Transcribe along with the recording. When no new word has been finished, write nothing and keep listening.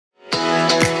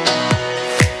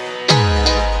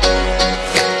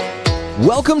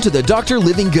Welcome to the Dr.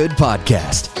 Living Good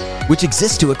podcast, which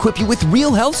exists to equip you with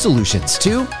real health solutions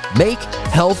to make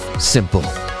health simple.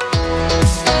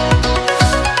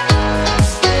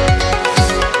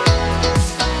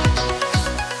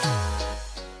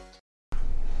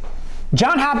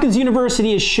 Johns Hopkins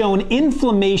University has shown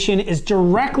inflammation is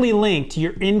directly linked to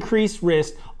your increased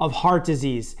risk of heart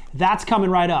disease. That's coming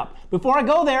right up. Before I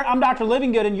go there, I'm Dr.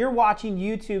 Living Good, and you're watching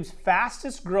YouTube's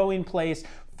fastest growing place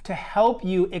to help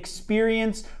you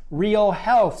experience real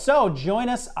health. So join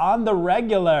us on the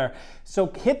regular. So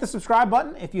hit the subscribe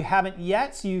button if you haven't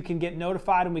yet so you can get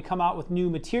notified when we come out with new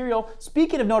material.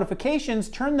 Speaking of notifications,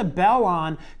 turn the bell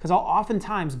on because I'll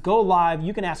oftentimes go live.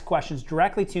 You can ask questions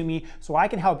directly to me so I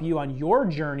can help you on your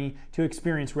journey to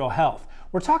experience real health.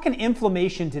 We're talking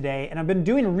inflammation today, and I've been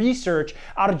doing research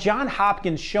out of Johns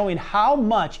Hopkins showing how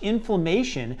much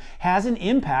inflammation has an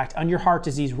impact on your heart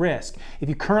disease risk. If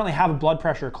you currently have a blood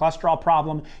pressure or cholesterol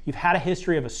problem, you've had a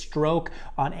history of a stroke,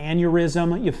 an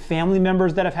aneurysm, you have family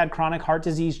members that have had chronic heart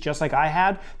disease just like I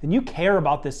had, then you care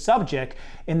about this subject,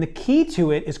 and the key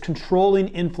to it is controlling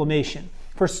inflammation.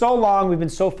 For so long, we've been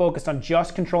so focused on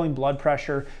just controlling blood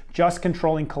pressure, just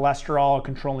controlling cholesterol,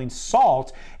 controlling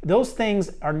salt. Those things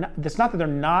are not, it's not that they're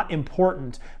not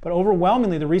important, but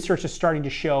overwhelmingly the research is starting to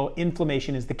show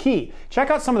inflammation is the key. Check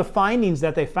out some of the findings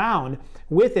that they found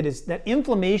with it is that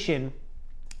inflammation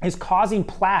is causing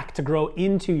plaque to grow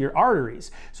into your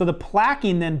arteries. So the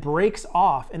plaquing then breaks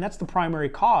off, and that's the primary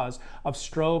cause of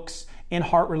strokes and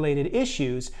heart-related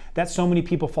issues that so many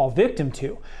people fall victim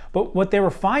to. But what they were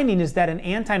finding is that an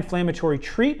anti-inflammatory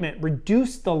treatment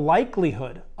reduced the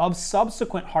likelihood of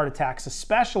subsequent heart attacks,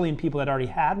 especially in people that already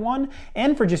had one,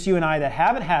 and for just you and I that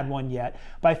haven't had one yet,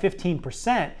 by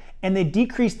 15%. And they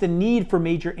decreased the need for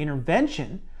major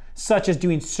intervention, such as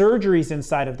doing surgeries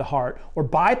inside of the heart or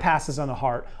bypasses on the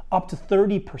heart, up to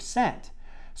 30%.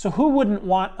 So who wouldn't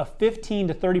want a 15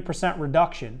 to 30%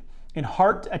 reduction in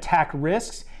heart attack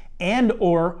risks and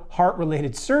or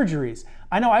heart-related surgeries?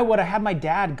 I know I would have had my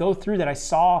dad go through that. I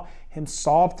saw him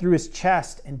solve through his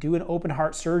chest and do an open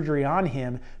heart surgery on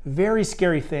him. Very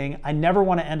scary thing. I never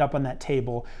want to end up on that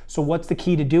table. So what's the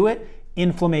key to do it?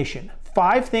 Inflammation.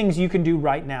 5 things you can do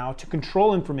right now to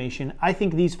control inflammation. I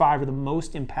think these 5 are the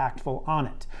most impactful on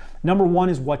it. Number 1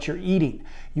 is what you're eating.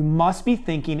 You must be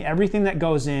thinking everything that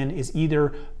goes in is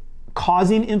either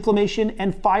causing inflammation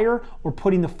and fire or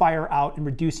putting the fire out and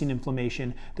reducing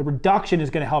inflammation. The reduction is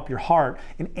going to help your heart.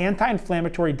 An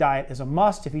anti-inflammatory diet is a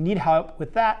must. If you need help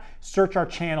with that, search our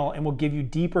channel and we'll give you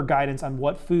deeper guidance on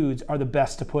what foods are the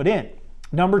best to put in.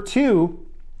 Number 2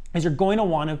 is you're going to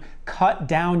want to cut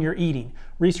down your eating.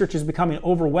 Research is becoming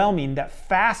overwhelming that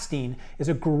fasting is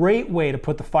a great way to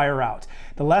put the fire out.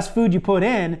 The less food you put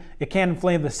in, it can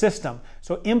inflame the system.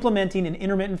 So implementing an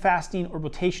intermittent fasting or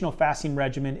rotational fasting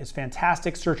regimen is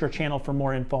fantastic. Search our channel for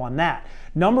more info on that.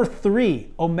 Number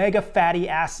 3, omega fatty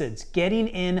acids. Getting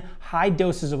in high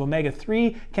doses of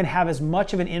omega-3 can have as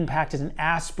much of an impact as an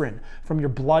aspirin from your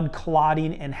blood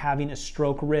clotting and having a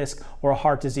stroke risk or a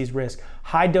heart disease risk.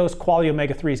 High dose quality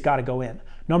omega-3's got to go in.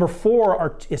 Number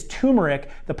 4 is turmeric.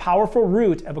 The powerful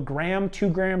root of 1 gram, 2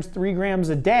 grams, 3 grams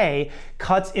a day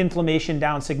cuts inflammation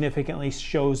down significantly,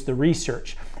 shows the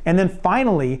research. And then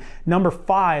finally, number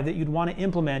 5 that you'd want to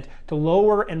implement to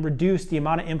lower and reduce the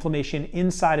amount of inflammation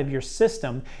inside of your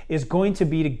system is going to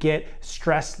be to get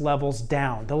stress levels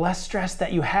down. The less stress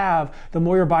that you have, the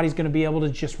more your body's going to be able to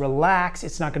just relax.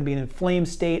 It's not going to be in an inflamed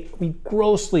state. We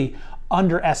grossly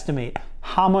underestimate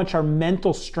how much our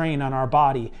mental strain on our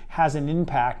body has an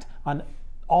impact on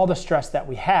all the stress that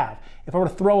we have. If I were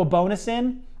to throw a bonus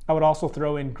in, I would also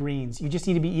throw in greens. You just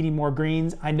need to be eating more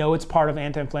greens. I know it's part of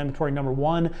anti-inflammatory number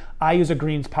 1. I use a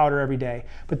greens powder every day.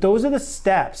 But those are the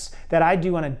steps that I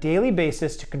do on a daily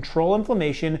basis to control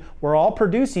inflammation. We're all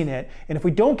producing it. And if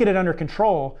we don't get it under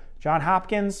control, Johns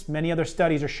Hopkins, many other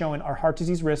studies are showing our heart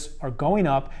disease risks are going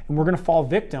up, and we're going to fall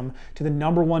victim to the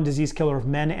number 1 disease killer of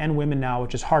men and women now,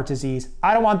 which is heart disease.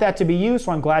 I don't want that to be you,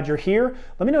 so I'm glad you're here.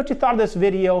 Let me know what you thought of this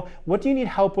video. What do you need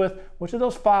help with? Which of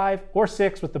those 5 or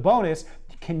 6 with the bonus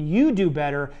can you do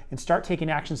better and start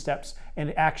taking action steps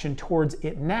and action towards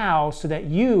it now so that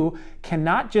you can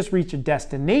not just reach a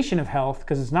destination of health,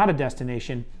 because it's not a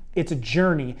destination, it's a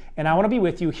journey, and I want to be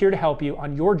with you, here to help you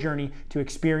on your journey to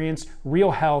experience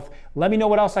real health. Let me know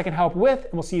what else I can help with,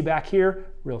 and we'll see you back here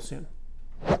real soon.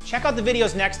 Check out the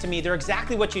videos next to me. They're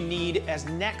exactly what you need as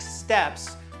next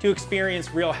steps to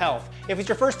experience real health. If it's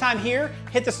your first time here,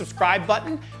 hit the subscribe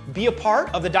button. Be a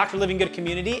part of the Dr. Living Good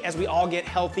community as we all get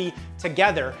healthy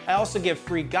together. I also give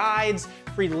free guides,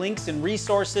 free links and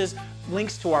resources,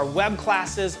 links to our web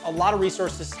classes, a lot of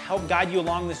resources to help guide you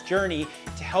along this journey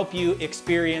to help you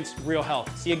experience real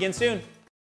health. See you again soon.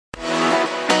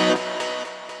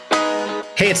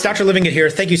 Hey, it's Dr. Living Good here.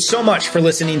 Thank you so much for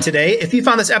listening today. If you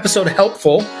found this episode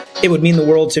helpful, it would mean the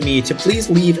world to me to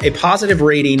please leave a positive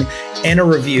rating and a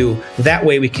review. That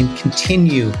way we can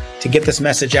continue to get this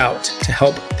message out to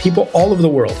help people all over the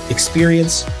world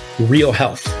experience real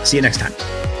health. See you next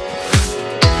time.